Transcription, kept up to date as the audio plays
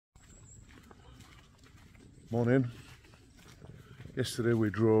Morning. Yesterday we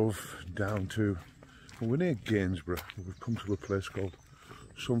drove down to, well, we're near Gainsborough. We've come to a place called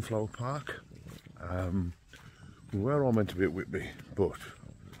Sunflower Park. We were all meant to be at Whitby, but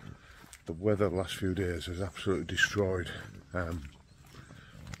the weather the last few days has absolutely destroyed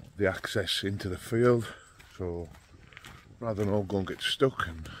the access into the field. So rather than all go and get stuck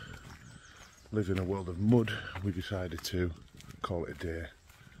and live in a world of mud, we decided to call it a day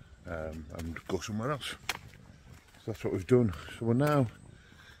and go somewhere else. So that's what we've done. So we're now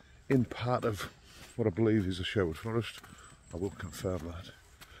in part of what I believe is a Sherwood Forest. I will confirm that.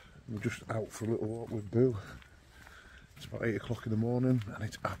 We're just out for a little walk with Boo. It's about 8 o'clock in the morning and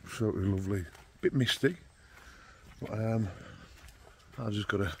it's absolutely lovely. A bit misty, but I've just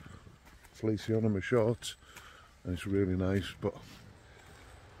got a fleecy on and my shorts and it's really nice. But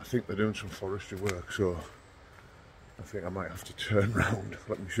I think they're doing some forestry work, so I think I might have to turn round.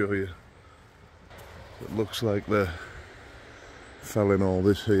 Let me show you. It looks like they're felling all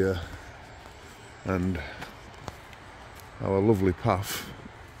this here, and our lovely path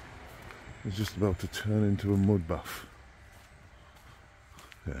is just about to turn into a mud bath.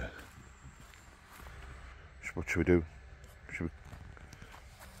 Yeah. What should we do?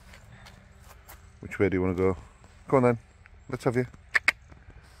 Which way do you want to go? Go on then, let's have you.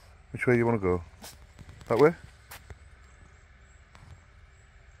 Which way do you want to go? That way?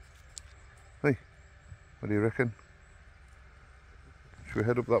 Hey, what do you reckon? Should we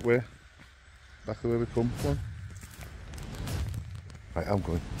head up that way? Back the way we come? Come on. Right, I'm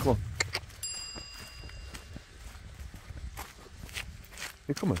going. Come on.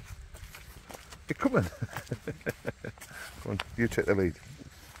 You're coming. You're coming. Come on, you take the lead.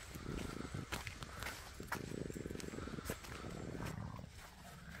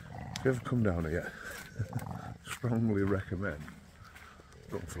 If you ever come down here, strongly recommend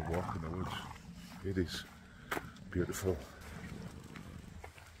going for a walk in the woods. It is beautiful.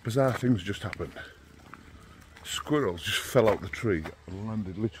 Bizarre things just happened. Squirrels just fell out the tree and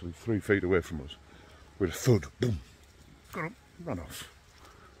landed literally 3 feet away from us with a thud. Boom. Got up, ran off.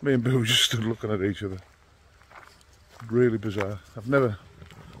 Me and Boo just stood looking at each other. Really bizarre. I've never,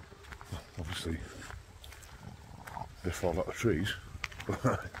 well, obviously they fall out of trees, but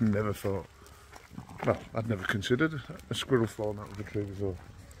I never thought, well, I'd never considered a squirrel falling out of the tree before.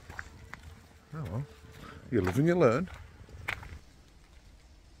 Oh well, you live and you learn.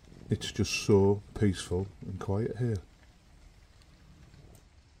 It's just so peaceful and quiet here.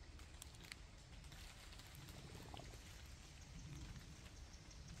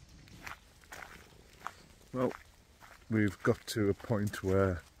 Well, we've got to a point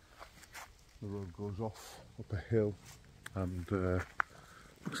where the road goes off up a hill and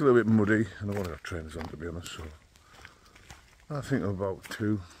looks a little bit muddy, and I want to have trainers on, to be honest, so I think I'm about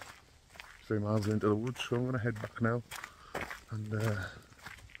 2-3 miles into the woods, so I'm going to head back now and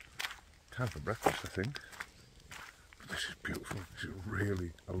time for breakfast, I think. But this is beautiful. This is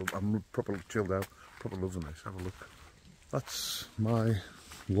really, I'm properly chilled out, proper loving this. Have a look. That's my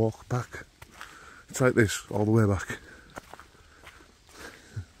walk back. It's like this all the way back.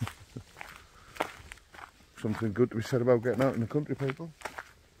 Something good to be said about getting out in the country, people.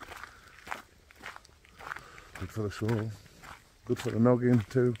 Good for the soul, good for the noggin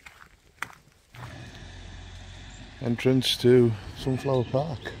too. Entrance to Sunflower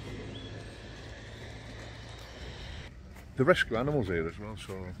Park. They rescue animals here as well,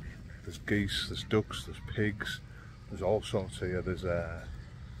 so there's geese, there's ducks, there's pigs, there's all sorts here. There's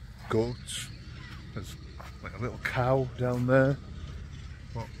goats, there's like a little cow down there.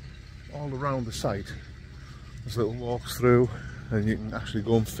 But all around the site there's little walks through, and you can actually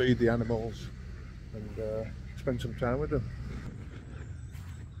go and feed the animals and spend some time with them.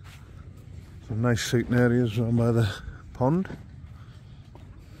 Some nice seating areas around by the pond.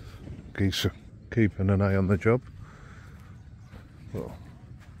 Geese are keeping an eye on the job. But look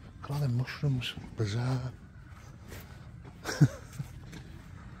at all them mushrooms, bizarre.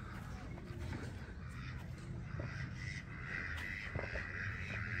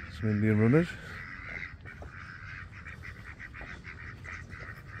 Some Indian runners.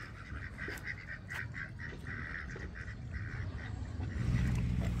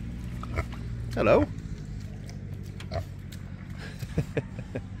 Hello.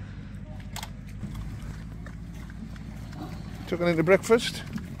 Took any to breakfast?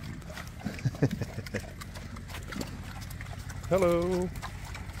 Hello.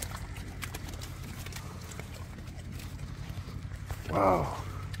 Wow.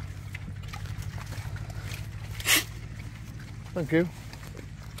 Thank you.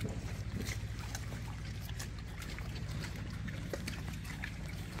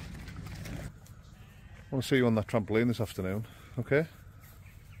 want to see you on that trampoline this afternoon, okay?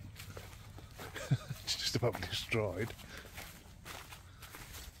 It's just about destroyed.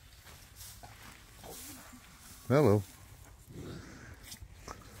 Hello.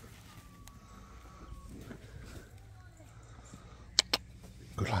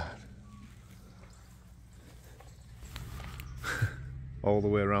 Good lad. All the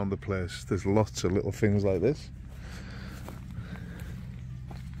way around the place, there's lots of little things like this.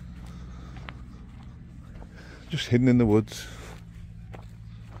 Just hidden in the woods.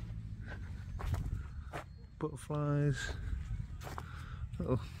 Butterflies,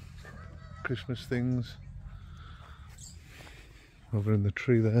 little Christmas things. Over in the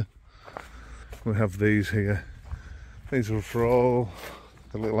tree there. We have these here. These are for all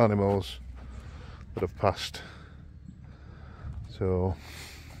the little animals that have passed. So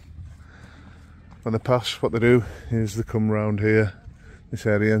when they pass, what they do is they come round here, this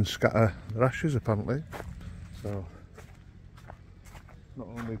area, and scatter their ashes apparently. So not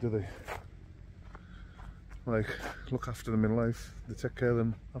only do they like look after them in life, they take care of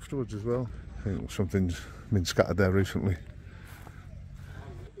them afterwards as well. I think something's been scattered there recently.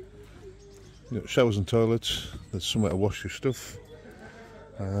 You got showers and toilets, there's somewhere to wash your stuff,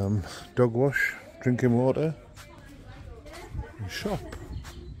 dog wash, drinking water, and shop.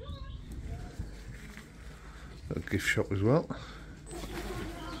 A gift shop as well.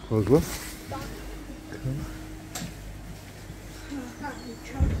 Goes well. Okay.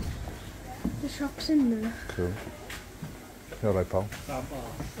 The shop's in there. Cool. You alright, pal?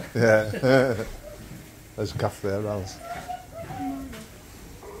 Yeah. There's a cafe there, Alice.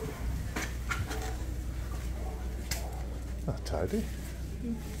 That's tidy.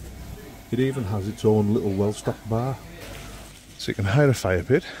 It even has its own little well-stocked bar. So you can hire a fire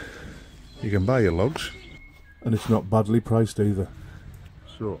pit, you can buy your logs, and it's not badly priced either.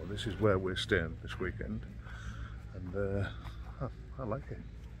 So this is where we're staying this weekend, and I like it.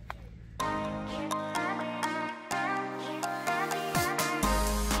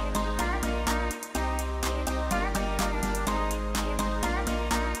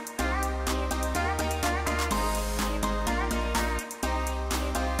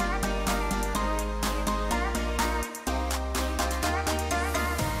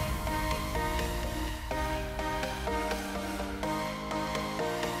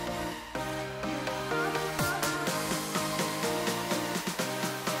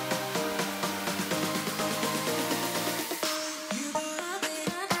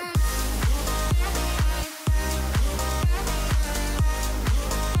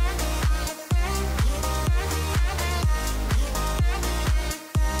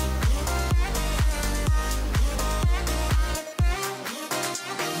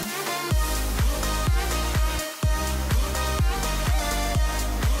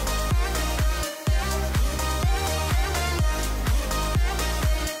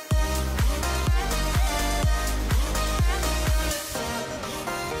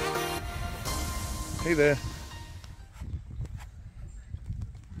 Hey there.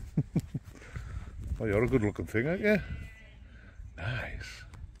 Oh, you're a good looking thing, aren't you? Nice.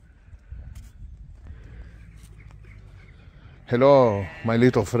 Hello, my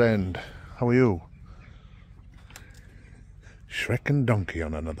little friend. How are you? Shrek and Donkey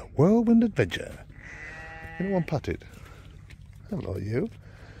on another whirlwind adventure. Anyone patted? Hello, you.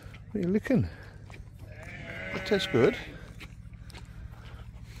 What are you licking? That tastes good.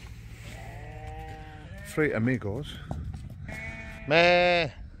 3 amigos. Meh.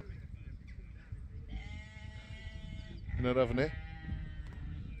 You're not having it?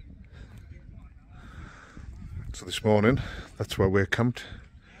 So this morning, that's where we're camped.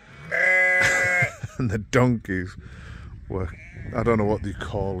 And the donkeys were, I don't know what they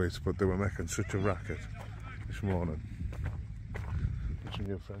call it, but they were making such a racket this morning. Some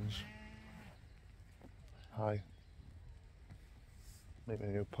new friends. Hi. Meet my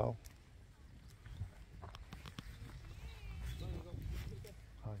new pal.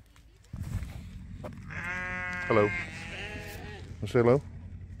 Hello. Want to say hello?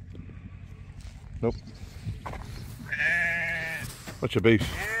 Nope. What's your beef?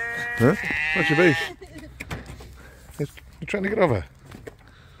 Huh? What's your beef? You're trying to get over?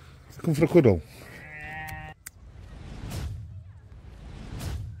 Come for a quiddle.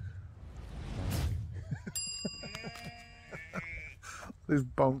 This is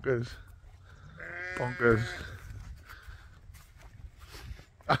bonkers. Bonkers.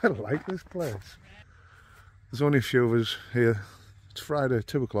 I like this place. There's only a few of us here. It's Friday,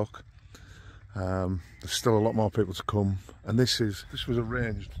 2 o'clock. There's still a lot more people to come, and this was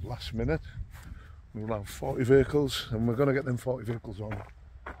arranged last minute. We'll have 40 vehicles, and we're going to get them 40 vehicles on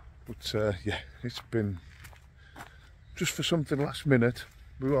But yeah, it's been just for something last minute.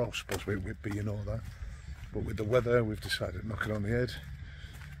 We were all supposed to be at Whitby and all that, but with the weather we've decided to knock it on the head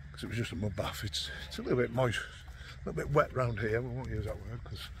because it was just a mud bath. It's a little bit moist, a little bit wet round here. We won't use that word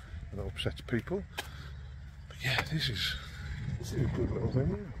because it upsets people. But yeah, this is a good little thing.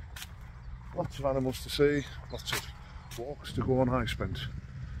 Yeah. Lots of animals to see, lots of walks to go on. I spent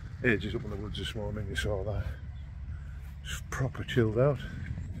ages up in the woods this morning, you saw that. Just proper chilled out.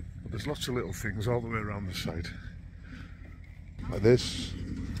 But there's lots of little things all the way around the site. Like this.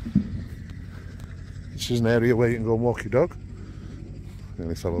 This is an area where you can go and walk your dog.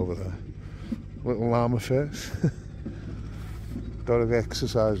 Nearly fell over there. Little llama face. Dog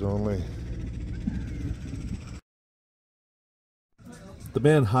exercise only. The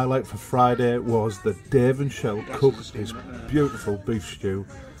main highlight for Friday was that Dave and Shell cooked his beautiful beef stew.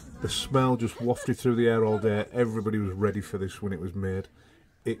 The smell just wafted through the air all day. Everybody was ready for this when it was made.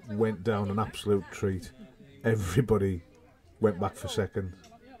 It went down an absolute treat. Everybody went back for second.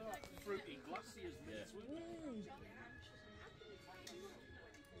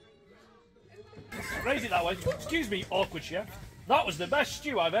 Raise it that way. Excuse me, awkward chef. That was the best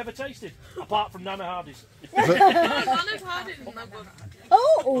stew I've ever tasted, apart from Nana Hardy's. Nana's Hardy didn't have one.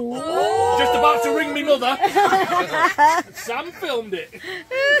 Oh! Just about to ring me mother. Sam filmed it.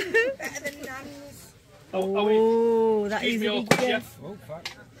 Better than Nana's. Oh, that is me, a big awkward yes. chef. Oh, fuck.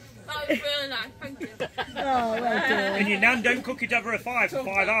 That was really nice, thank you. Oh, well done. And your nan don't cook it over a fire for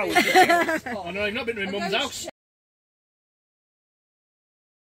 5 hours. I know, I've not been to my mum's house.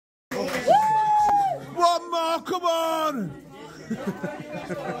 One more, come on!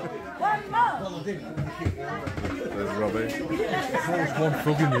 One more. There's Robbie. There's one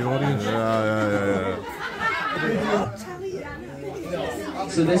frog in the audience. Yeah.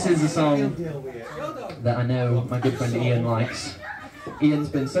 So this is a song that I know my good friend Ian likes. Ian's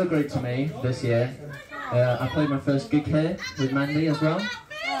been so great to me this year. I played my first gig here with Mandy as well.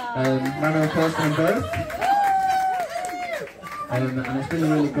 Ran a course for them both. And it's been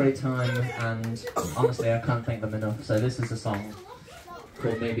a really great time, and honestly I can't thank them enough. So this is a song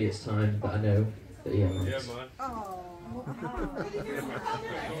called Maybe It's Time that I know that Ian likes.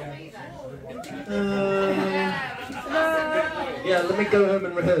 Yeah, let me go home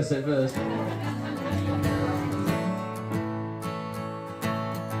and rehearse it first.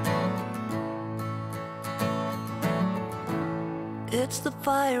 It's the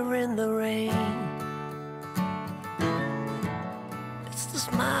fire in the rain. It's the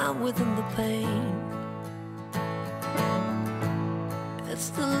smile within the pain. It's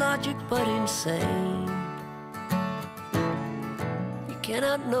the logic but insane. You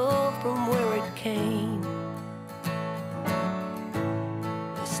cannot know from where it came.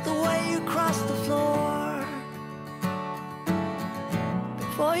 It's the way you cross the floor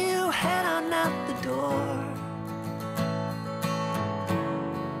before you head on out the door.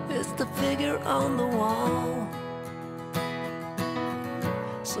 It's the figure on the wall.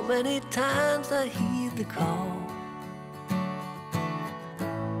 So many times I heed the call.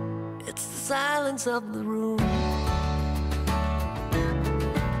 It's the silence of the room,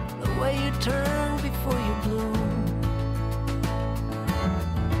 the way you turn before you bloom.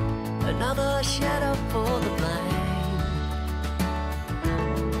 Another shadow for the blind.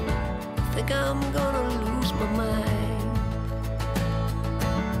 I think I'm gonna lose my mind.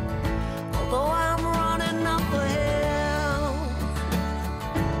 Although I'm running up a hill,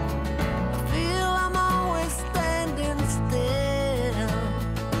 I feel I'm always standing still.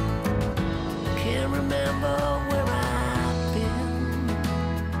 I can't remember where I've been.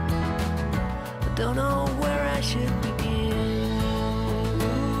 I don't know where I should begin.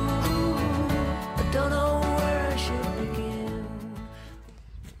 I don't know where I should begin.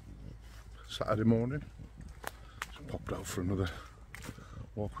 Saturday morning, just popped out for another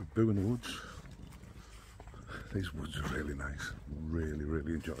walk with Boo in the woods. These woods are really nice,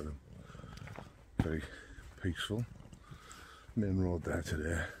 really enjoy them. Very peaceful. Main road there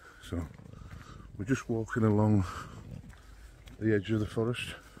today, so we're just walking along the edge of the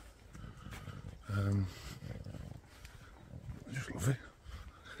forest. I just love it.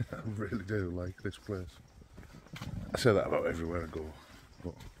 I really do like this place. I say that about everywhere I go,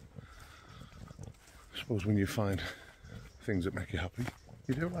 but I suppose when you find things that make you happy,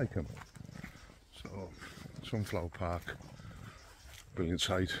 you do like them. So, Sunflower Park, brilliant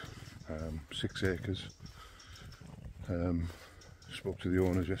site, 6 acres. Spoke to the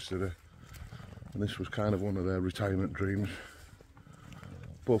owners yesterday, and this was kind of one of their retirement dreams.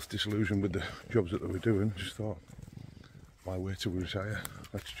 Both disillusioned with the jobs that they were doing, just thought, why wait till we retire?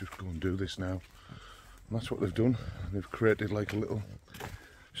 Let's just go and do this now. And that's what they've done. They've created like a little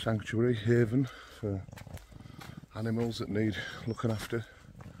sanctuary, haven for animals that need looking after,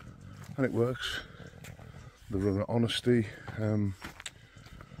 and it works. They run an honesty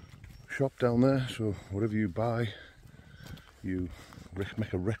shop down there, so whatever you buy you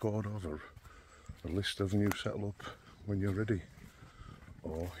make a record of, or a list of, and you settle up when you're ready,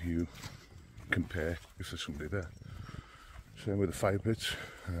 or you compare if there's somebody there. Same with the fire pits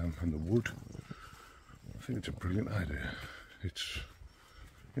and the wood. I think it's a brilliant idea. It's,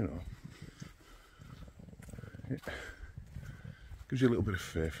 you know, it gives you a little bit of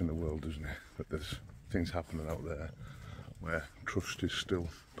faith in the world, doesn't it? That there's things happening out there where trust is still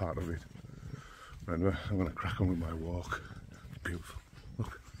part of it. Anyway, I'm going to crack on with my walk. It's beautiful.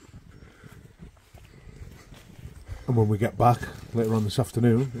 Look. And when we get back later on this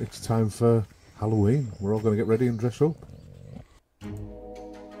afternoon, it's time for Halloween. We're all going to get ready and dress up.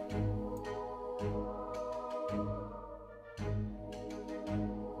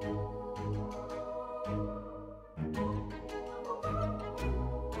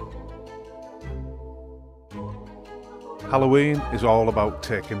 Halloween is all about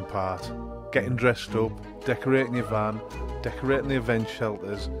taking part, getting dressed up, decorating your van, decorating the event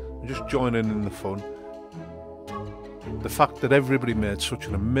shelters, and just joining in the fun. The fact that everybody made such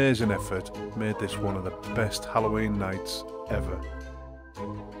an amazing effort made this one of the best Halloween nights ever.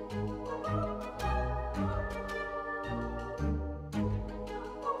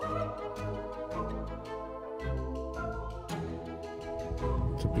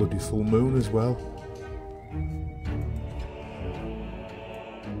 It's a bloody full moon as well.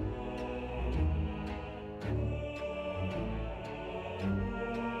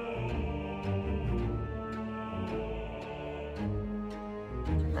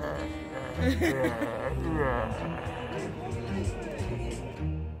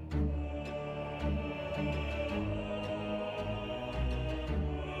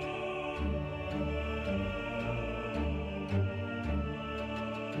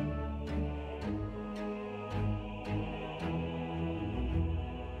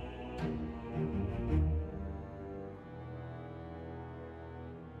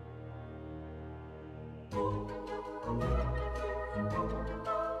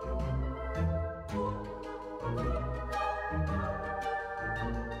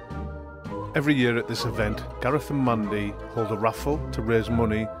 Every year at this event, Gareth and Mandy hold a raffle to raise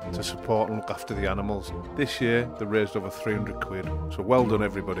money to support and look after the animals. This year they raised over 300 quid, so well done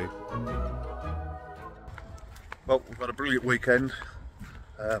everybody. Well, we've had a brilliant weekend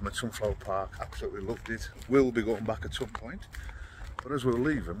at Sunflower Park, absolutely loved it. We'll be going back at some point, but as we're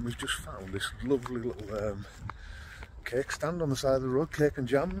leaving we've just found this lovely little cake stand on the side of the road, cake and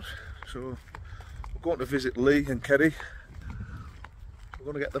jams. So we're going to visit Lee and Kerry. We're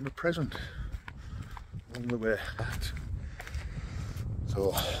going to get them a present on the way back.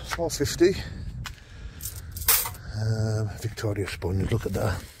 So £4.50. Victoria sponge, look at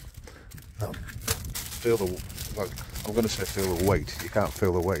that. Feel the, well, I'm going to say feel the weight. You can't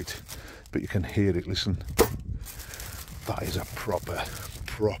feel the weight, but you can hear it. Listen, that is a proper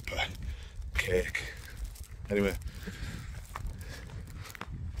cake. Anyway,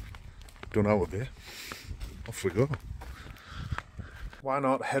 done our bit. Off we go. Why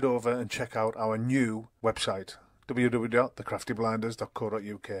not head over and check out our new website,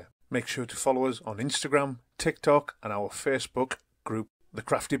 www.thecraftyblinders.co.uk. Make sure to follow us on Instagram, TikTok and our Facebook group, The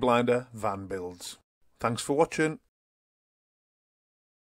Crafty Blinder Van Builds. Thanks for watching.